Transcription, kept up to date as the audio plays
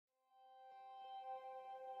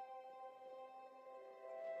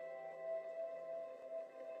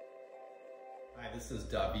Hi, this is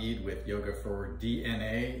David with Yoga for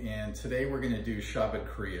DNA, and today we're going to do Shabd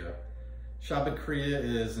Kriya. Shabd Kriya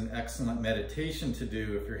is an excellent meditation to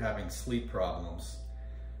do if you're having sleep problems.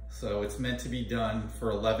 So it's meant to be done for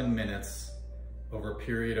 11 minutes over a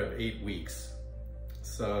period of 8 weeks.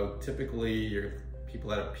 So typically people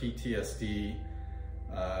that have PTSD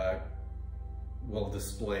will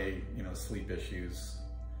display, sleep issues.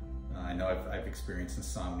 I know I've experienced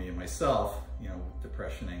insomnia myself,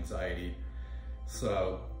 depression, anxiety.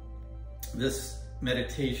 So this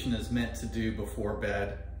meditation is meant to do before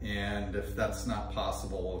bed, and if that's not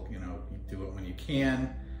possible, you do it when you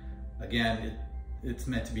can. Again, it's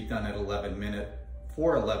meant to be done at 11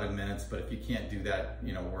 minutes, but if you can't do that,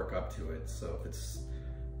 work up to it. So if it's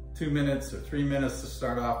 2 minutes or 3 minutes to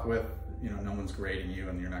start off with, no one's grading you,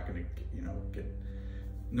 and you're not going to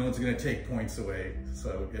no one's going to take points away.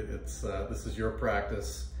 So this is your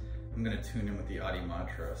practice. I'm going to tune in with the Adi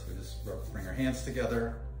mantra. So just bring our hands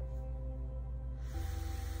together.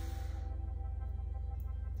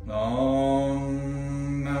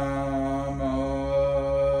 Om Namo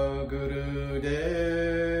Guru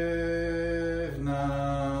Dev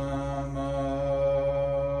Namo.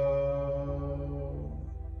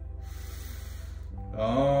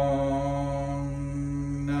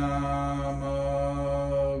 Om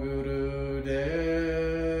Namo Guru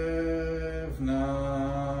Dev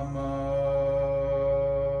Namo.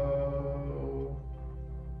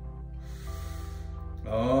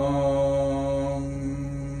 Om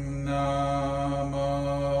Namo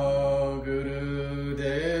Guru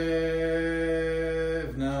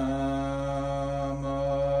Dev Namo.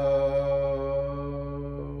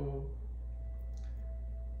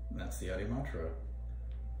 And that's the Adi mantra.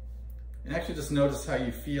 And actually just notice how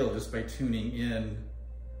you feel just by tuning in.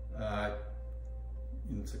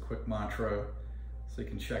 It's a quick mantra, so you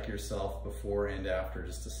can check yourself before and after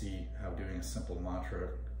just to see how doing a simple mantra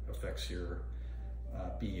affects your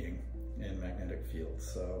being and magnetic field.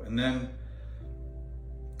 So, and then,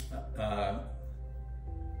 so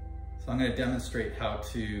I'm going to demonstrate how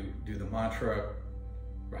to do the mantra,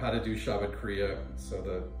 or how to do Shabd Kriya. So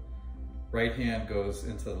the right hand goes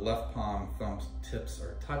into the left palm, thumb tips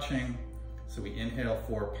are touching. So we inhale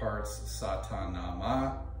 4 parts,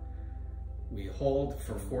 Satanama. We hold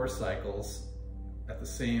for 4 cycles at the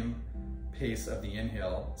same pace of the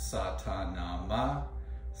inhale, Satanama,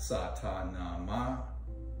 Satanama,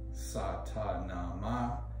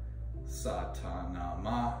 Satanama,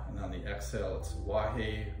 Satanama, and on the exhale it's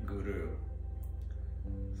Wahe Guru.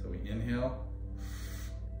 So we inhale.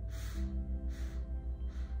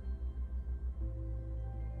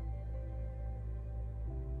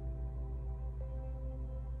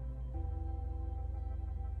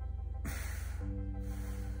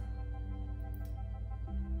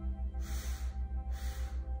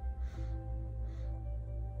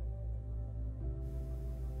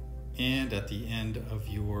 And at the end of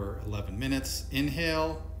your 11 minutes,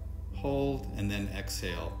 inhale, hold, and then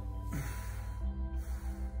exhale.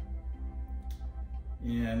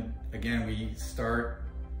 And again, we start,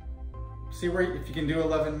 see where, if you can do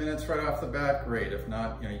 11 minutes right off the bat, great. If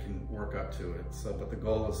not, you can work up to it. So, but the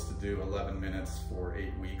goal is to do 11 minutes for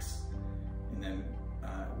 8 weeks. And then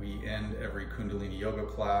we end every Kundalini yoga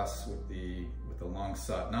class with the long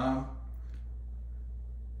Sat Nam.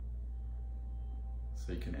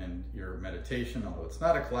 So you can end your meditation, although it's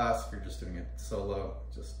not a class, if you're just doing it solo,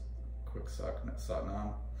 just quick Sat Nam. Sat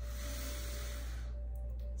Nam.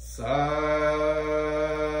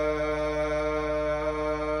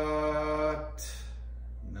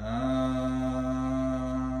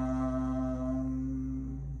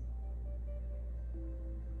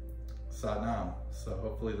 Sat Nam. So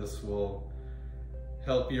hopefully this will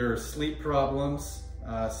help your sleep problems.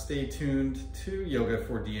 Stay tuned to Yoga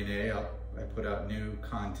for DNA. I put out new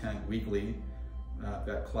content weekly. I've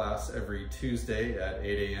got class every Tuesday at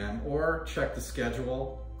 8 a.m. or check the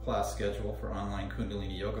class schedule for online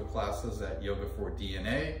Kundalini yoga classes at Yoga for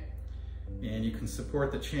DNA. And you can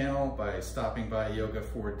support the channel by stopping by Yoga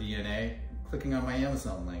for DNA, clicking on my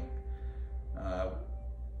Amazon link.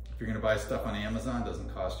 If you're going to buy stuff on Amazon, it doesn't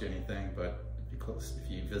cost you anything, but if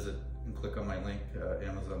you visit and click on my link,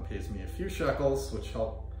 Amazon pays me a few shekels, which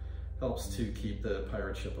helps to keep the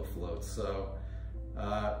pirate ship afloat. So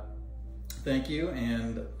thank you,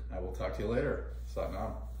 and I will talk to you later. Sat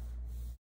Nam.